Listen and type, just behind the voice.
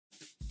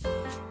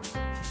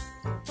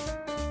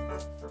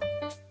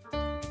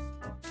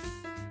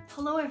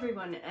Hello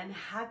everyone and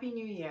Happy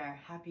New Year!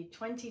 Happy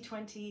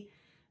 2020,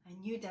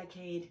 a new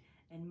decade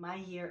and my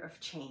year of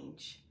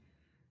change.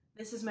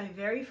 This is my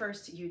very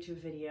first YouTube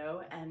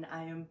video and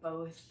I am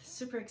both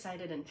super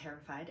excited and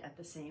terrified at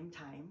the same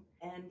time.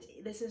 And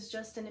this is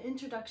just an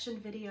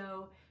introduction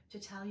video to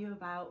tell you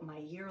about my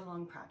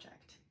year-long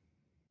project.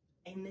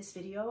 In this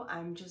video,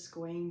 I'm just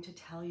going to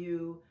tell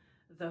you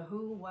the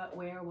who, what,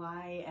 where,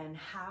 why, and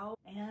how,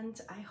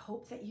 and I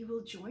hope that you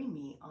will join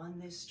me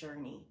on this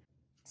journey.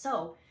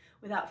 So,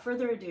 without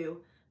further ado,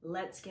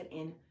 let's get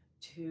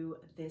into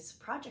this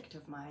project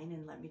of mine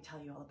and let me tell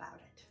you all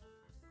about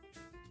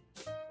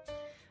it.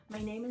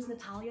 My name is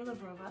Natalia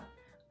Lavrova.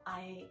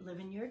 I live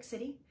in New York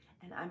City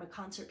and I'm a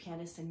concert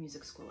pianist and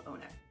music school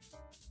owner.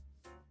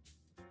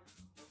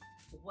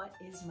 What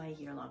is my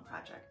year-long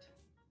project?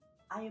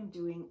 I am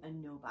doing a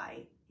no-buy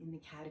in the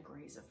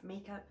categories of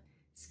makeup,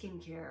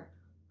 skincare,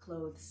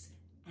 clothes,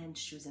 and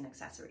shoes and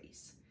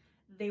accessories.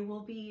 There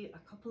will be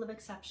a couple of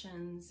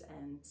exceptions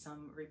and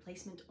some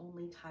replacement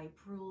only type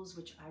rules,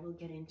 which I will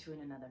get into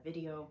in another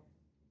video.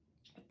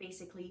 But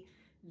basically,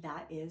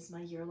 that is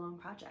my year-long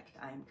project.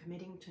 I'm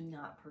committing to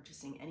not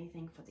purchasing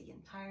anything for the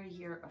entire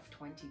year of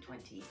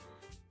 2020.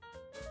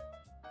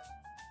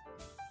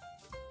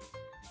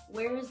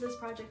 Where is this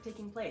project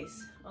taking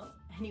place? Well,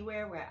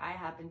 anywhere where I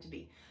happen to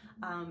be.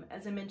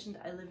 As I mentioned,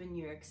 I live in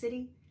New York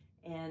City,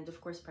 and of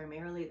course,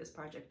 primarily this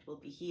project will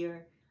be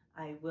here.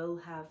 I will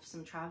have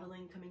some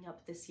traveling coming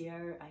up this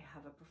year. I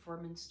have a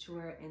performance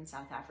tour in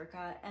South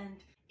Africa,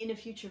 and in a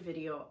future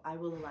video, I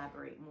will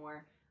elaborate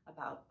more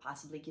about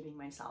possibly giving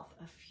myself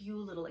a few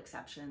little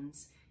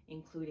exceptions,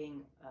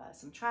 including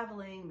some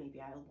traveling. Maybe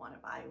I'll want to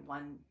buy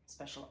one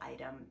special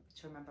item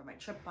to remember my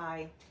trip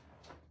by.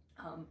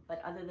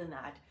 But other than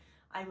that,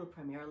 I will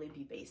primarily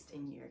be based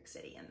in New York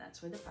City, and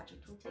that's where the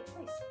project will take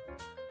place.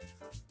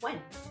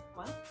 When?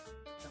 Well,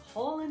 the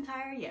whole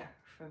entire year,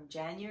 from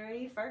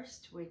January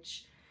 1st,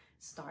 which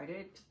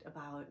started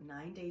about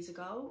 9 days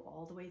ago,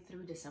 all the way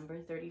through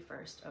December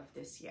 31st of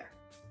this year.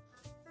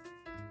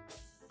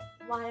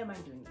 Why am I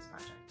doing this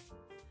project?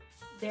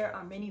 There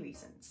are many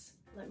reasons.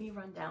 Let me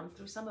run down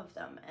through some of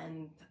them,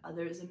 and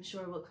others I'm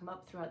sure will come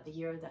up throughout the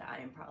year that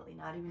I am probably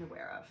not even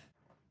aware of.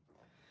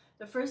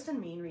 The first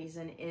and main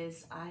reason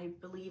is I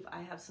believe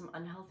I have some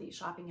unhealthy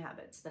shopping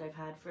habits that I've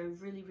had for a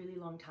really, really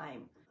long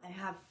time. I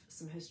have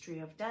some history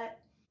of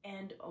debt,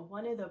 and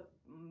one of the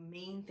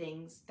main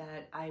things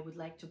that I would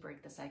like to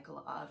break the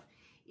cycle of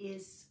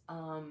is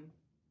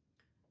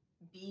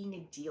being a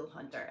deal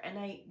hunter. And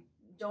I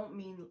don't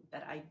mean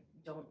that I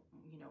don't,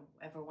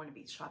 ever want to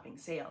be shopping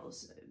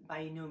sales.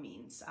 By no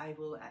means. I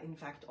will, in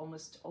fact,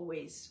 almost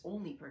always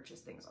only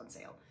purchase things on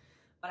sale.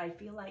 But I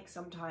feel like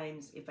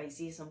sometimes if I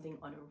see something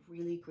on a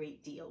really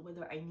great deal,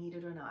 whether I need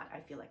it or not,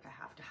 I feel like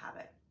I have to have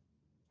it.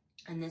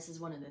 And this is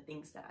one of the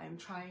things that I'm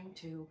trying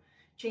to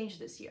change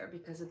this year,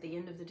 because at the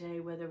end of the day,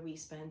 whether we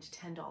spend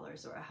 $10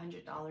 or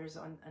 $100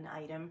 on an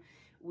item,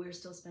 we're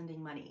still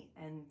spending money.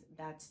 And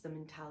that's the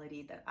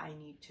mentality that I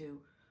need to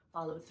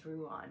follow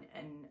through on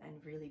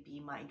and really be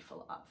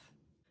mindful of.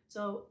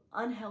 So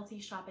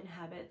unhealthy shopping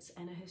habits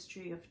and a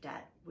history of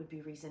debt would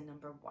be reason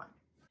number one.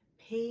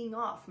 Paying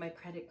off my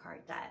credit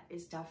card debt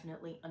is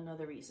definitely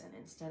another reason.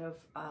 Instead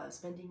of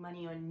spending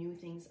money on new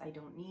things I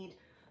don't need,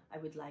 I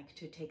would like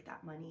to take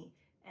that money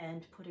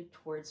and put it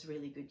towards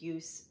really good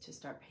use to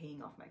start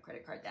paying off my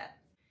credit card debt.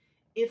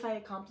 If I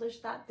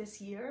accomplished that this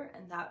year,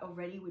 and that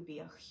already would be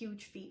a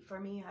huge feat for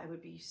me, I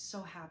would be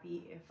so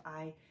happy if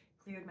I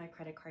cleared my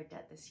credit card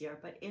debt this year.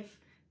 But if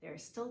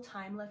there's still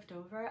time left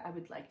over, I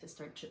would like to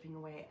start chipping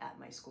away at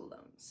my school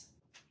loans.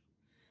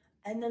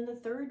 And then the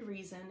third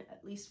reason,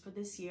 at least for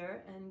this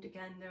year, and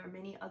again, there are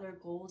many other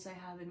goals I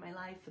have in my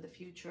life for the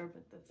future,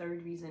 but the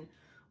third reason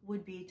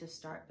would be to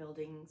start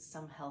building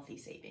some healthy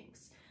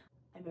savings.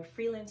 I'm a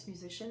freelance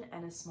musician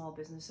and a small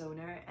business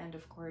owner, and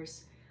of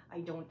course,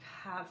 I don't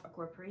have a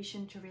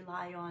corporation to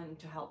rely on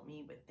to help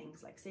me with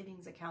things like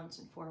savings accounts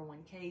and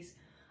 401ks.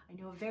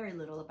 I know very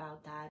little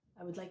about that.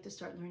 I would like to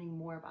start learning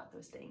more about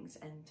those things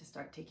and to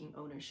start taking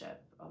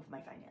ownership of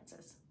my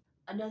finances.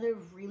 Another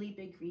really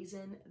big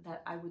reason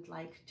that I would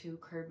like to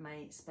curb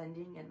my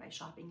spending and my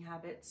shopping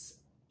habits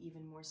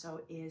even more so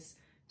is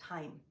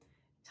time.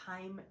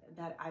 Time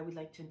that I would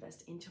like to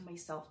invest into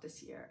myself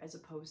this year, as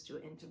opposed to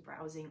into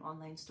browsing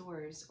online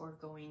stores or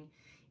going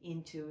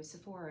into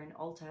Sephora and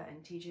Ulta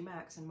and TJ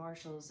Maxx and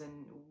Marshalls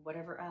and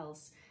whatever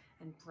else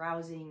and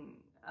browsing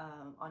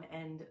on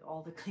end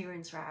all the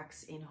clearance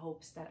racks in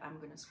hopes that I'm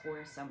going to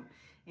score some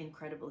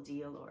incredible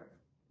deal, or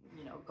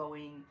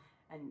going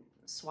and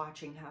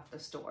swatching half the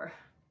store.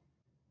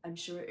 I'm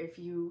sure if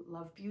you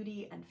love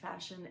beauty and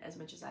fashion as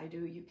much as I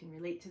do, you can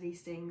relate to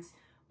these things.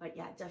 But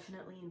yeah,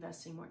 definitely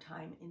investing more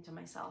time into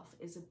myself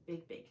is a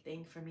big, big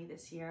thing for me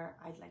this year.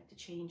 I'd like to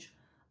change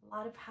a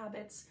lot of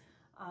habits,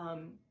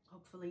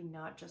 hopefully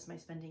not just my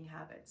spending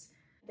habits.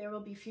 There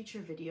will be future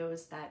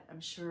videos that I'm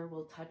sure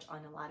will touch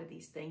on a lot of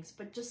these things,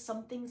 but just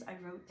some things I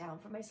wrote down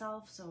for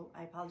myself, so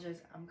I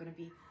apologize, I'm going to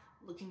be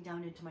looking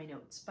down into my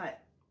notes. But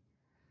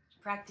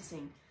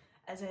practicing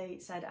As I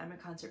said, I'm a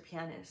concert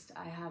pianist.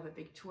 I have a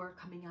big tour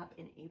coming up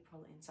in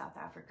April in South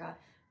Africa.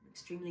 I'm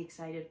extremely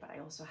excited, but I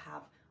also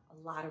have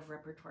a lot of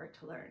repertoire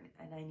to learn,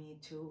 and I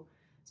need to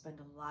spend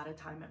a lot of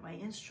time at my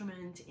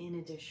instrument in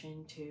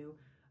addition to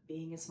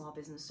being a small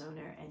business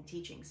owner and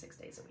teaching 6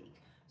 days a week.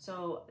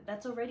 So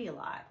that's already a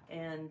lot,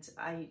 and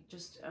I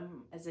just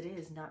as it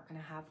is, not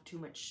gonna have too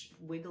much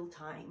wiggle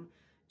time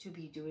to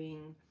be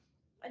doing,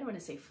 I don't want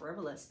to say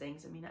frivolous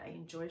things. I mean, I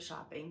enjoy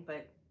shopping,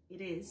 but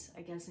it is,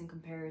 I guess, in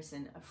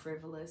comparison, a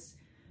frivolous,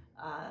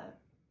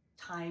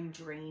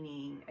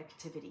 time-draining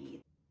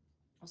activity.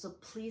 Also,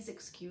 please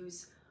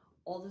excuse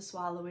all the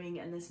swallowing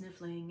and the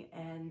sniffling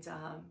and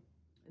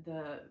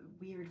the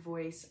weird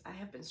voice. I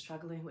have been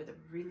struggling with a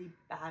really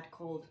bad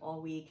cold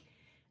all week,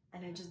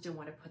 and I just didn't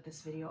want to put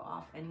this video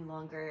off any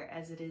longer.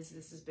 As it is,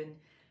 this has been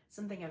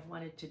something I've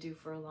wanted to do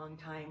for a long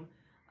time,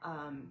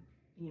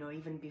 you know,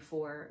 even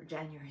before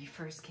January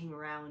 1st came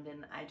around,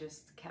 and I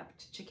just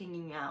kept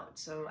chickening out.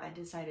 So I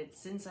decided,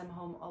 since I'm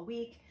home all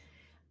week,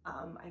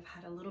 I've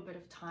had a little bit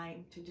of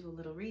time to do a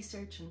little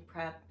research and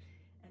prep,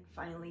 and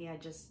finally I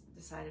just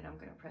decided I'm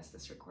gonna press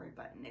this record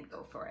button and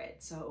go for it.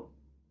 So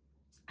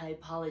I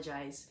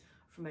apologize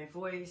for my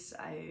voice.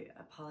 I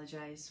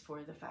apologize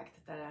for the fact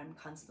that I'm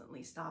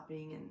constantly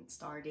stopping and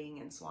starting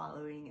and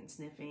swallowing and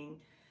sniffing,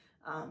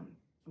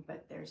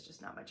 but there's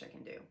just not much I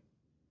can do.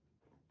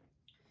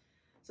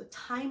 So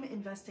time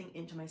investing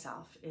into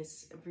myself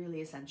is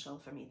really essential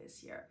for me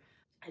this year.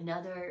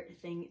 Another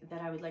thing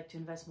that I would like to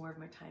invest more of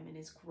my time in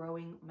is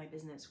growing my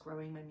business,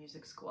 growing my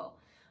music school.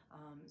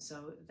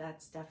 So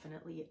that's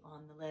definitely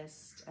on the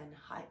list and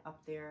high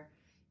up there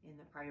in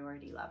the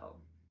priority level.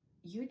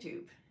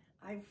 YouTube.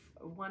 I've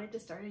wanted to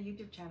start a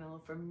YouTube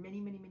channel for many,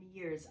 many, many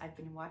years. I've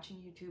been watching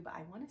YouTube,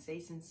 I want to say,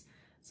 since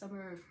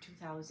summer of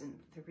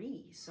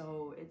 2003.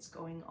 So it's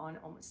going on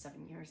almost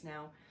 7 years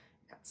now.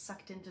 Got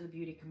sucked into the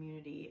beauty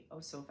community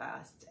oh so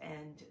fast.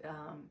 And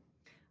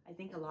I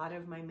think a lot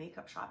of my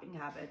makeup shopping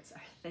habits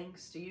are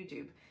thanks to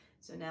YouTube.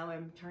 So now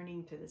I'm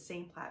turning to the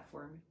same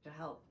platform to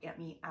help get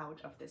me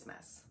out of this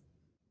mess.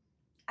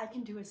 I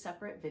can do a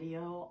separate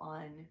video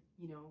on,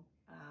 you know,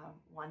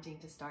 wanting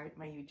to start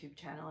my YouTube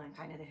channel and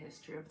kind of the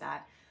history of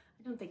that.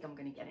 I don't think I'm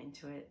going to get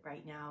into it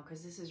right now,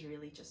 because this is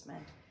really just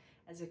meant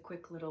as a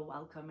quick little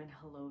welcome and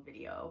hello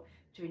video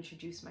to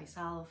introduce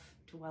myself,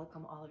 to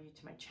welcome all of you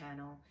to my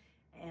channel,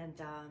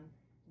 and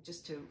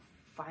just to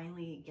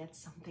finally get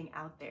something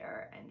out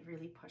there and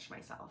really push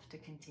myself to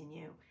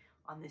continue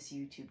on this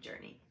YouTube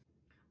journey.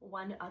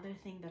 One other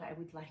thing that I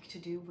would like to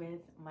do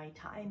with my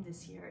time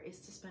this year is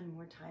to spend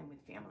more time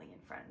with family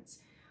and friends.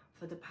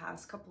 For the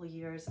past couple of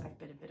years, I've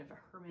been a bit of a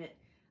hermit.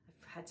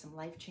 I've had some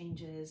life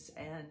changes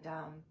and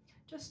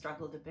just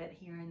struggled a bit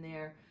here and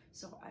there.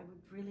 So I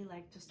would really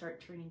like to start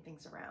turning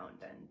things around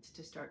and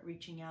to start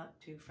reaching out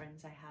to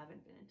friends I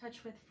haven't been in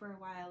touch with for a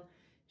while,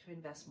 to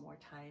invest more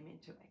time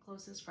into my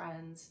closest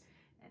friends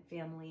and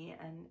family,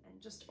 and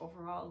just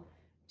overall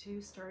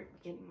to start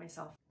getting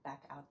myself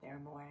back out there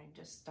more and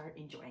just start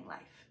enjoying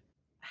life.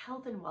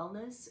 Health and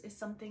wellness is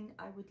something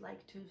I would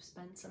like to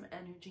spend some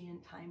energy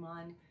and time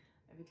on.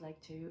 I would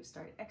like to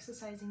start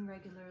exercising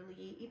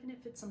regularly, even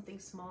if it's something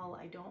small.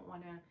 I don't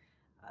want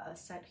to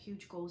set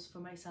huge goals for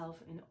myself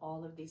in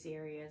all of these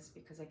areas,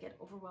 because I get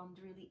overwhelmed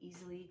really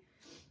easily,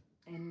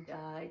 and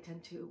I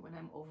tend to, when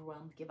I'm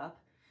overwhelmed, give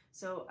up.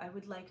 So I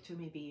would like to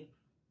maybe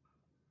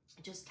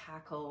just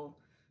tackle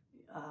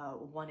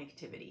one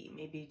activity,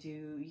 maybe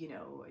do, you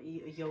know,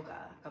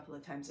 yoga a couple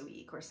of times a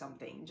week or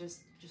something.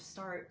 Just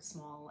start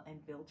small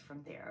and build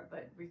from there.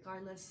 But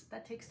regardless,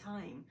 that takes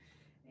time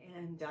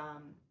and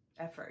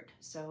effort.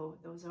 So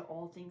those are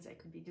all things I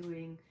could be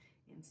doing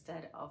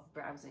instead of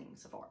browsing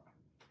Sephora.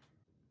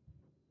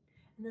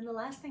 And then the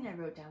last thing I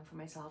wrote down for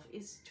myself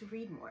is to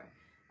read more.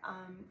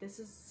 This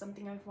is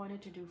something I've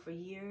wanted to do for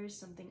years,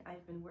 something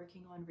I've been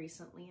working on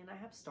recently, and I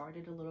have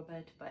started a little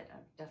bit, but I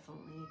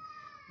definitely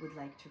would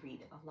like to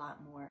read a lot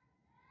more.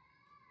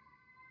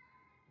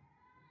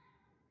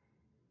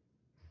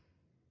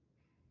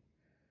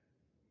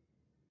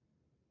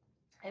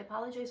 I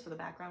apologize for the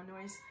background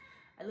noise.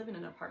 I live in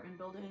an apartment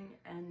building,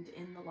 and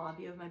in the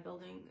lobby of my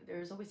building,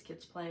 there's always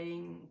kids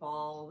playing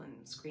ball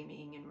and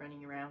screaming and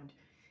running around.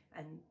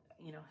 And,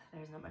 you know,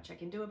 there's not much I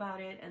can do about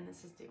it, and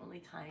this is the only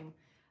time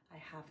I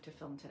have to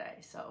film today,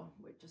 so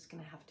we're just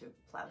gonna have to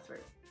plow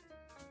through.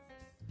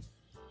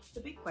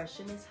 The big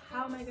question is,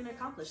 how am I gonna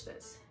accomplish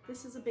this?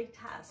 This is a big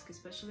task,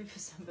 especially for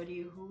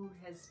somebody who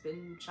has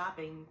been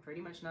shopping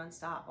pretty much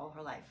nonstop all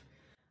her life.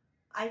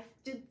 I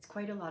did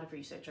quite a lot of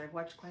research. I've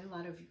watched quite a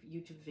lot of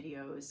YouTube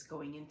videos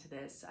going into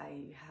this.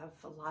 I have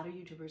a lot of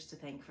YouTubers to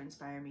thank for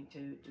inspiring me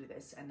to do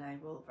this, and I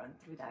will run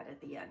through that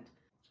at the end.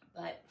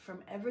 But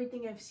from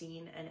everything I've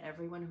seen and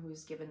everyone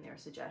who's given their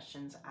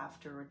suggestions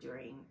after or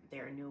during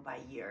their new buy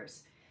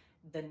years,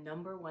 the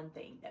number one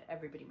thing that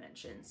everybody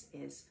mentions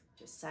is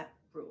to set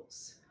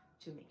rules,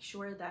 to make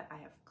sure that I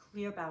have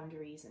clear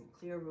boundaries and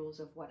clear rules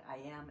of what I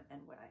am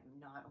and what I'm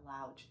not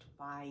allowed to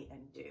buy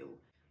and do.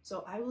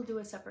 So I will do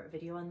a separate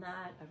video on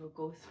that. I will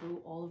go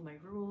through all of my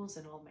rules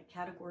and all my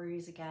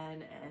categories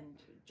again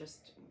and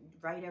just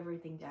write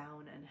everything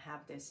down and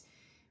have this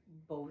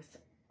both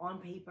on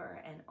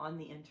paper and on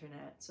the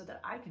internet so that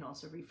I can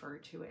also refer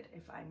to it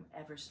if I'm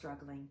ever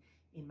struggling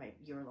in my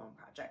year-long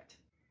project.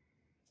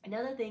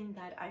 Another thing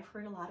that I've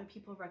heard a lot of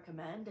people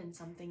recommend, and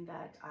something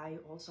that I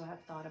also have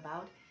thought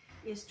about,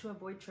 is to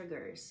avoid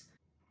triggers.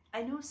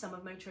 I know some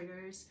of my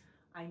triggers.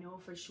 I know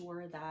for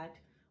sure that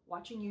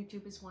watching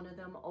YouTube is one of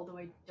them, although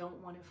I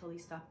don't want to fully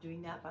stop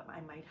doing that, but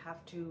I might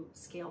have to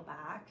scale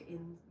back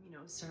in,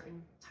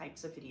 certain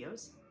types of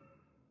videos.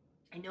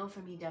 I know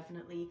for me,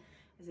 definitely,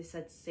 as I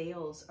said,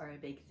 sales are a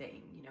big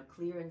thing,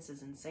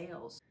 clearances and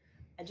sales.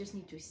 I just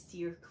need to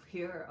steer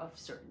clear of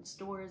certain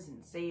stores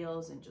and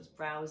sales and just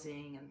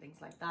browsing and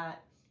things like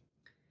that.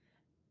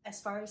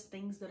 As far as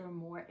things that are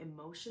more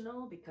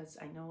emotional, because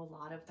I know a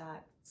lot of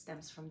that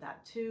stems from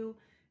that too,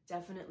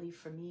 definitely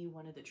for me,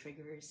 one of the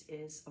triggers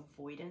is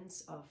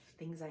avoidance of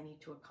things I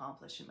need to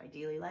accomplish in my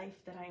daily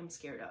life that I am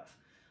scared of,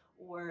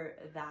 or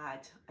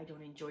that I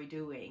don't enjoy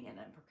doing and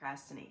I'm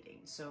procrastinating.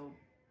 So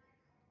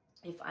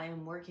if I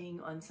am working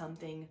on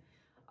something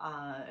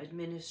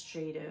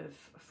administrative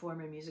for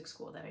my music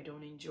school that I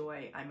don't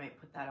enjoy, I might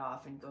put that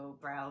off and go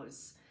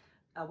browse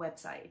a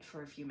website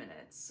for a few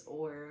minutes.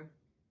 Or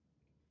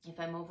if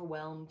I'm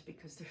overwhelmed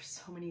because there's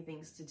so many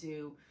things to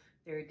do,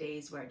 there are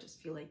days where I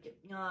just feel like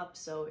giving up,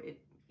 so it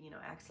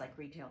acts like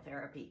retail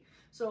therapy.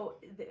 So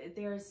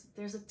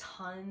there's a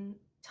ton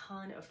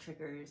of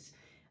triggers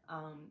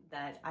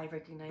that I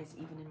recognize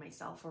even in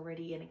myself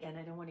already. And again,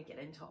 I don't want to get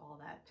into all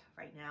that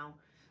right now,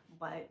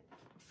 but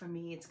for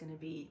me, it's going to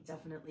be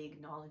definitely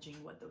acknowledging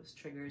what those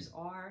triggers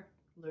are,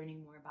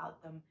 learning more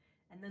about them,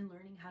 and then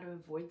learning how to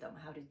avoid them,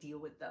 how to deal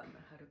with them,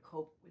 how to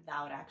cope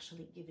without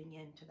actually giving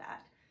in to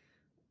that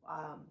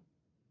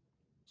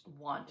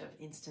want of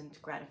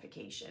instant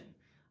gratification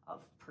of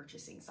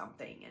purchasing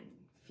something and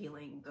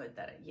feeling good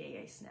that, yay,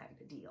 I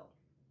snagged a deal.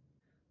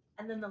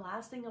 And then the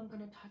last thing I'm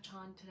going to touch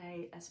on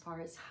today, as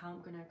far as how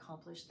I'm going to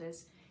accomplish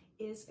this,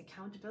 is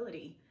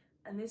accountability.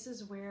 And this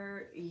is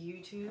where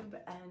YouTube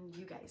and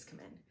you guys come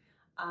in.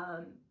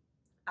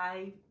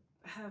 I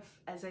have,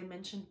 as I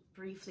mentioned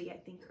briefly, I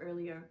think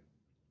earlier,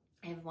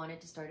 I have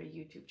wanted to start a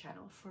YouTube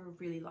channel for a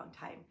really long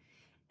time.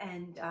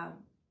 And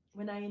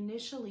when I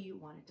initially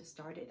wanted to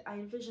start it, I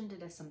envisioned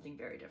it as something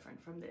very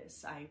different from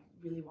this. I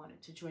really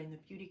wanted to join the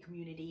beauty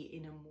community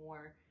in a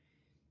more,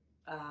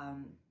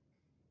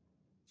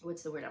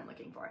 what's the word I'm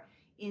looking for?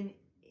 In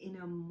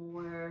a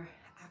more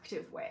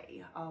active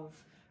way of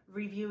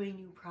reviewing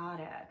new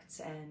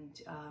products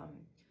and,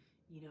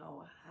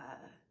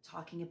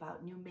 talking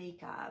about new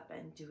makeup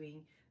and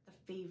doing the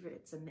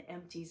favorites and the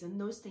empties, and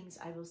those things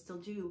I will still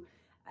do.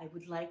 I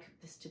would like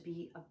this to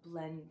be a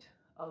blend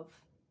of,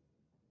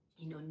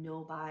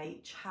 no buy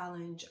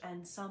challenge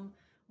and some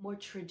more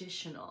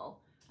traditional,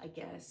 I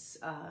guess,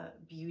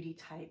 beauty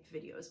type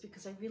videos,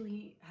 because I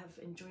really have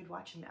enjoyed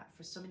watching that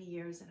for so many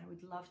years and I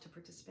would love to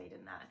participate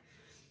in that.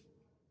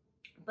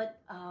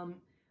 But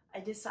I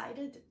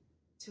decided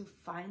to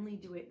finally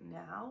do it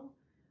now.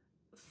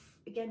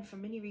 Again, for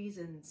many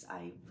reasons.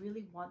 I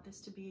really want this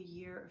to be a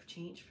year of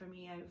change for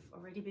me. I've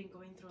already been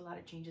going through a lot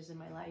of changes in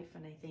my life,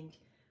 and I think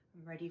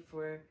I'm ready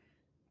for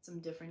some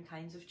different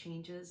kinds of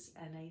changes.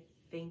 And I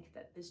think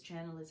that this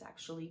channel is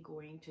actually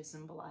going to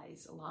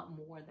symbolize a lot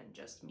more than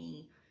just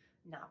me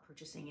not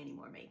purchasing any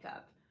more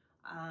makeup.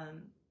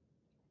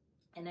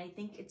 And I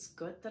think it's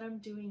good that I'm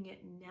doing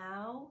it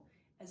now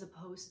as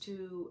opposed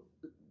to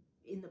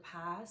in the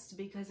past,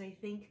 because I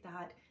think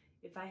that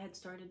if I had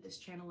started this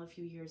channel a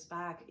few years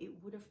back, it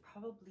would have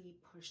probably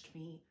pushed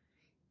me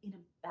in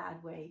a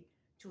bad way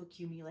to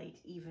accumulate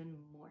even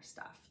more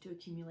stuff, to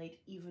accumulate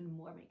even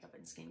more makeup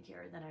and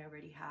skincare than I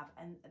already have.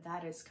 And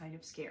that is kind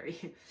of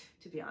scary,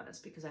 to be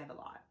honest, because I have a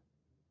lot.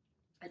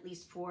 At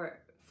least for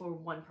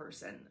one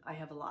person, I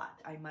have a lot.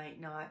 I might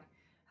not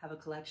have a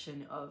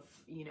collection of,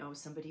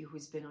 somebody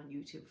who's been on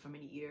YouTube for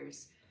many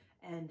years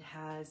and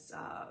has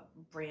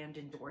brand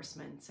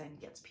endorsements and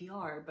gets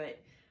PR, but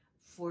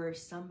for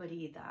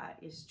somebody that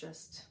is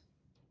just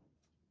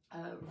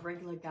a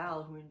regular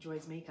gal who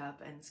enjoys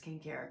makeup and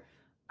skincare,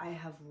 I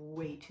have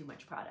way too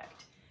much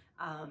product.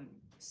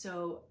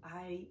 So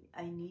I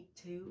need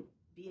to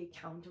be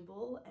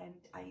accountable, and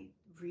I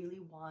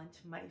really want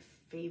my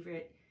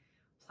favorite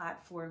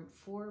platform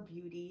for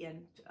beauty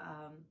and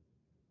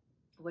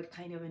what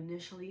kind of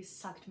initially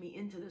sucked me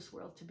into this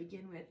world to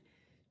begin with,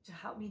 to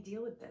help me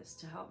deal with this,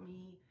 to help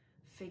me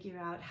figure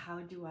out how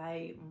do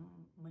I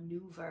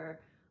maneuver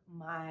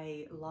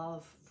my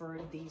love for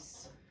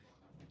these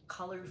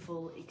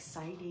colorful,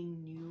 exciting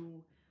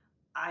new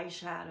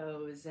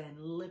eyeshadows and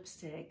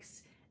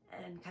lipsticks,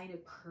 and kind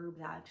of curb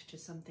that to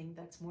something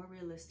that's more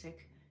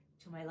realistic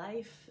to my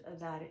life,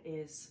 that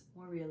is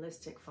more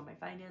realistic for my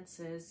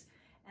finances,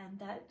 and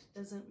that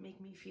doesn't make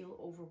me feel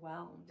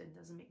overwhelmed and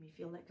doesn't make me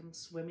feel like I'm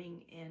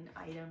swimming in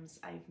items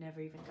I've never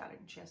even gotten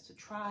a chance to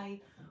try,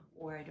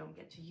 or I don't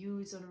get to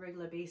use on a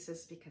regular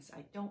basis because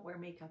I don't wear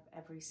makeup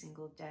every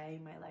single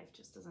day. My life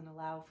just doesn't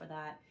allow for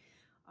that.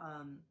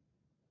 And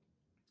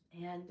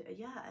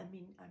yeah, I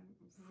mean,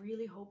 I'm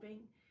really hoping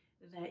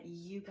that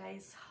you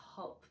guys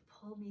help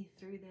pull me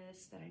through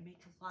this, that I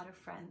make a lot of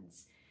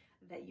friends,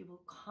 that you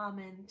will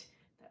comment,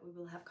 that we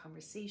will have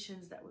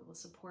conversations, that we will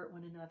support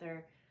one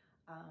another.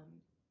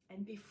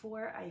 And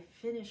before I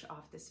finish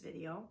off this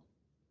video,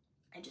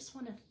 I just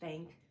want to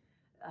thank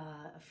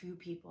a few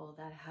people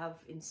that have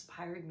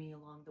inspired me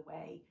along the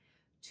way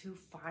to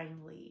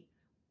finally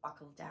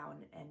buckle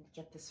down and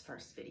get this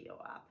first video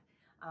up.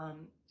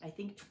 I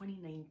think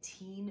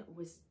 2019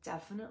 was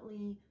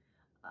definitely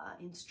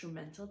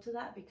instrumental to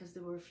that, because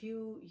there were a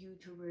few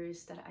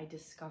YouTubers that I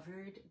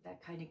discovered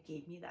that kind of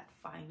gave me that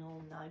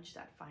final nudge,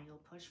 that final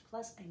push.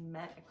 Plus, I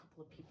met a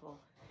couple of people,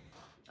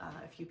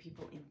 a few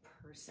people in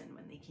person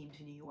when they came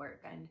to New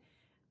York, and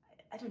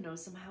I don't know,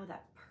 somehow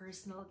that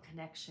personal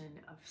connection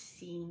of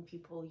seeing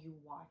people you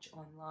watch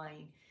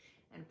online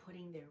and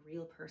putting their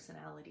real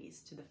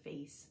personalities to the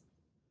face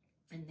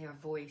and their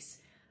voice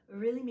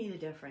really made a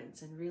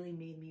difference, and really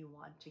made me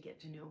want to get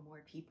to know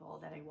more people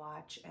that I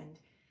watch. And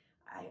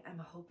I'm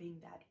hoping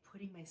that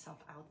putting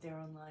myself out there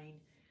online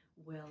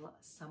will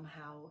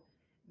somehow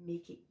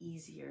make it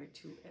easier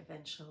to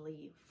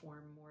eventually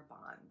form more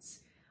bonds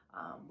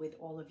with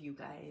all of you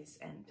guys,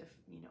 and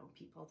you know,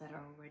 people that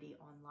are already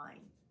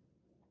online.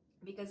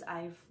 Because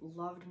I've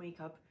loved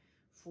makeup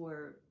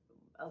for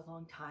a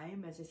long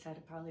time, as I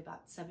said, probably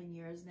about 7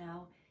 years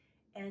now.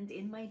 And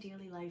in my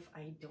daily life,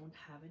 I don't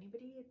have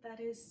anybody that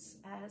is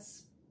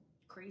as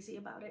crazy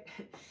about it,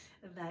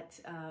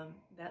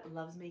 that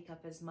loves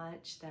makeup as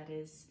much, that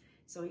is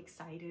so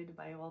excited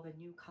by all the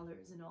new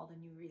colors and all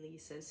the new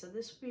releases. So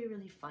this will be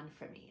really fun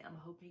for me. I'm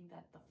hoping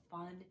that the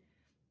fun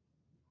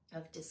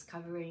of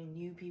discovering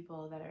new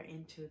people that are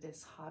into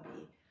this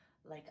hobby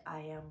like I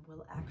am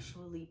will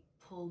actually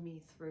pull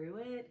me through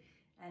it,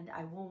 and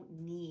I won't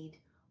need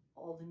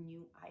all the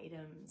new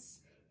items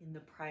in the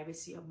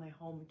privacy of my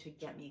home to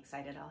get me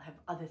excited. I'll have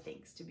other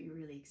things to be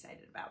really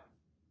excited about.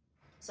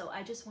 So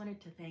I just wanted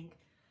to thank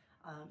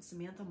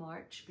Samantha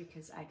March,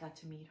 because I got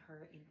to meet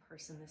her in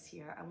person this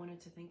year. I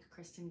wanted to thank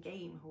Kristen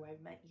Game, who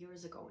I've met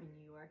years ago in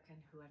New York and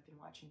who I've been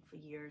watching for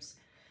years.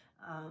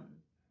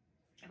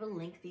 I will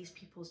link these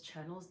people's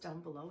channels down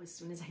below as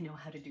soon as I know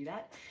how to do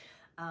that.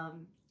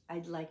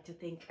 I'd like to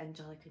thank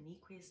Angelica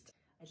Nyquist.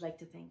 I'd like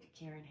to thank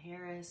Karen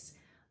Harris.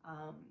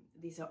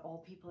 These are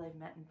all people I've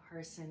met in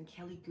person.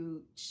 Kelly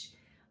Gooch,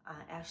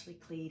 Ashley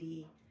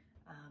Clady,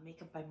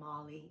 Makeup by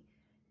Molly.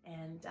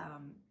 And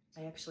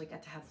I actually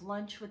got to have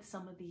lunch with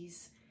some of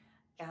these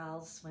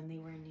gals when they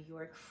were in New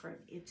York for an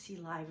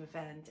Ipsy Live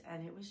event.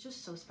 And it was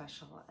just so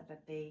special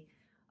that they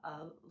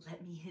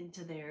let me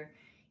into their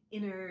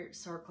inner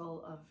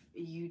circle of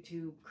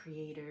YouTube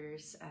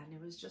creators. And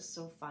it was just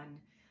so fun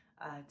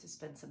to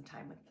spend some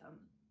time with them.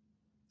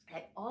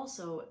 I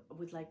also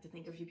would like to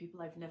thank a few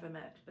people I've never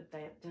met, but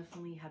that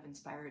definitely have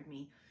inspired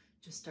me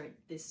to start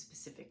this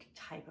specific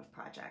type of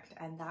project.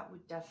 And that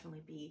would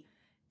definitely be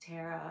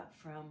Tara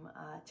from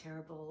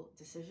Terrible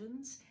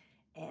Decisions,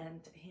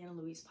 and Hannah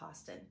Louise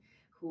Poston,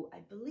 who I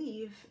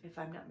believe, if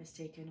I'm not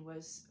mistaken,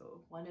 was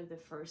one of the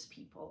first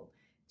people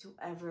to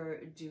ever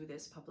do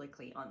this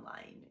publicly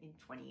online in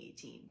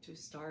 2018, to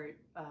start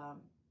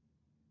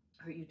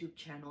her YouTube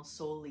channel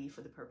solely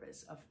for the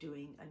purpose of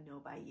doing a no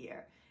buy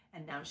year.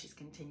 And now she's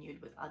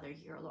continued with other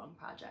year-long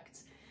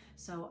projects.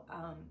 So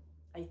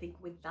I think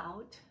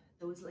without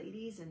those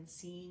ladies and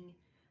seeing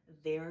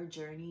their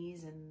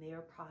journeys and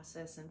their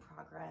process and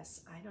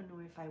progress, I don't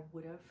know if I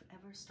would have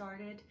ever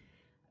started,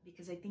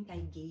 because I think I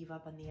gave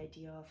up on the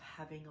idea of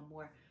having a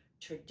more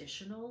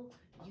traditional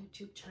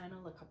YouTube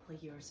channel a couple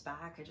of years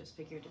back. I just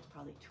figured it's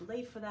probably too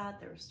late for that.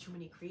 There's too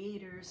many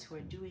creators who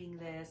are doing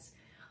this.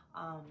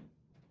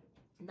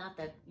 Not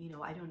that, you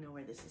know, I don't know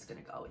where this is going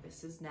to go.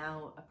 This is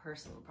now a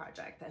personal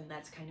project, and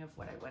that's kind of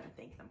what I want to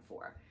thank them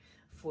for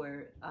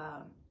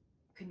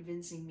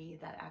convincing me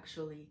that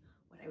actually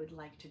what I would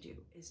like to do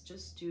is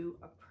just do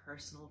a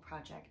personal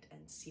project and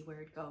see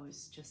where it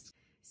goes, just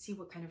see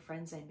what kind of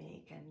friends I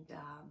make, and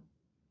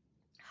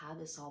how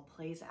this all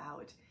plays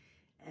out.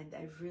 And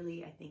I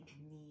really, I think,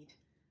 need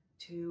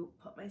to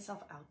put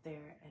myself out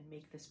there and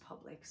make this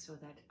public so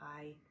that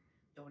I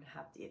don't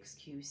have the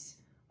excuse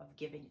of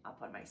giving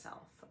up on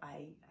myself.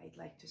 I'd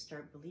like to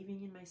start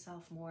believing in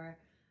myself more.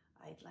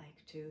 I'd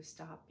like to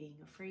stop being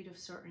afraid of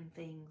certain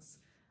things.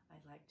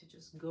 I'd like to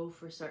just go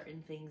for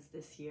certain things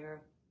this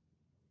year,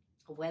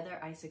 whether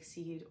I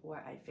succeed or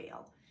I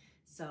fail.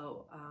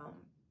 So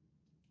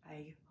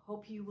I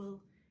hope you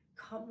will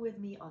come with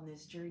me on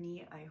this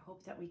journey. I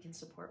hope that we can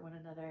support one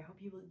another. I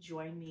hope you will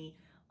join me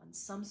on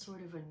some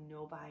sort of a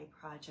no-buy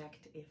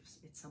project if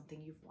it's something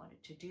you've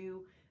wanted to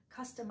do.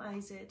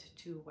 Customize it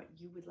to what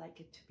you would like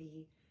it to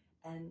be.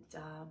 And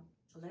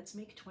let's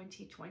make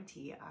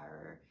 2020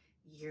 our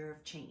year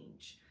of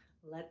change.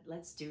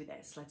 Let's do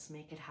this. Let's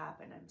make it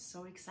happen. I'm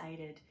so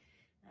excited,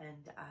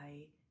 and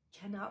I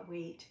cannot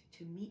wait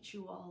to meet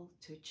you all,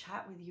 to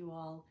chat with you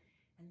all.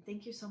 And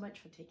thank you so much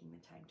for taking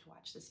the time to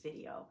watch this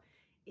video.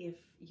 If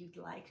you'd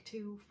like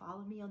to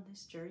follow me on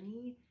this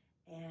journey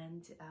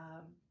and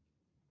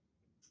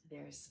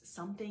there's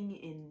something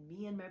in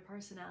me and my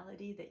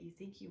personality that you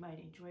think you might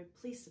enjoy,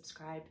 please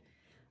subscribe.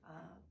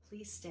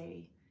 Please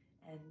stay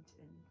and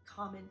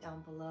comment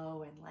down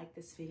below and like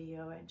this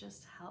video and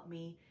just help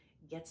me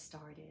get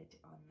started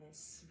on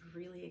this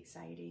really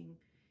exciting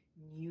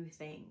new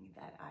thing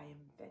that I am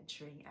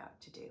venturing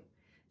out to do.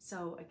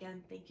 So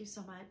again, thank you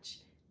so much,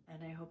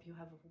 and I hope you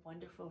have a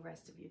wonderful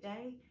rest of your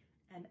day,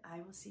 and I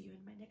will see you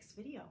in my next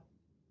video.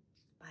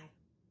 Bye.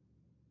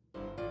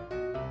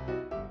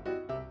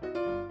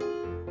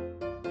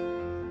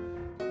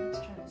 Let's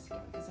try this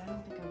again, because I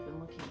don't think I've been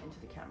looking into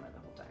the camera the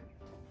whole time.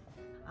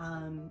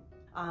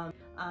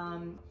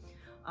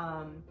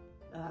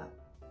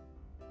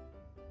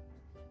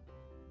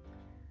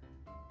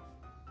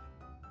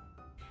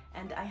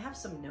 And I have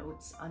some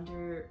notes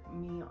under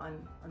me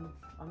on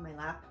my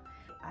lap.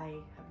 I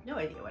have no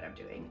idea what I'm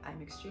doing.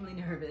 I'm extremely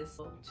nervous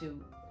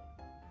to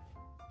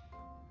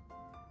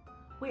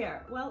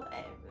where? Well,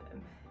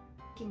 I'm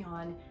working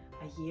on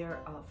a year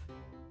of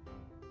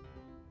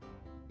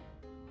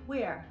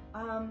where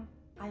and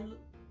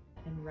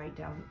write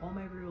down all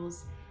my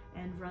rules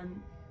and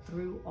run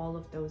through all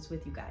of those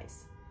with you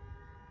guys.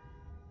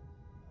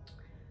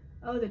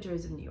 Oh, the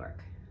joys of New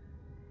York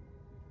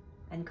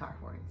and car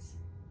horns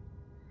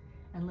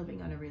and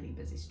living on a really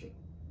busy street.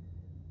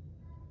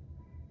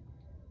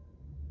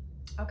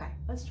 Okay,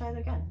 let's try that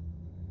again.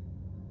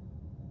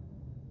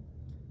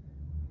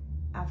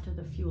 After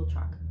the fuel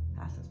truck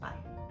passes by.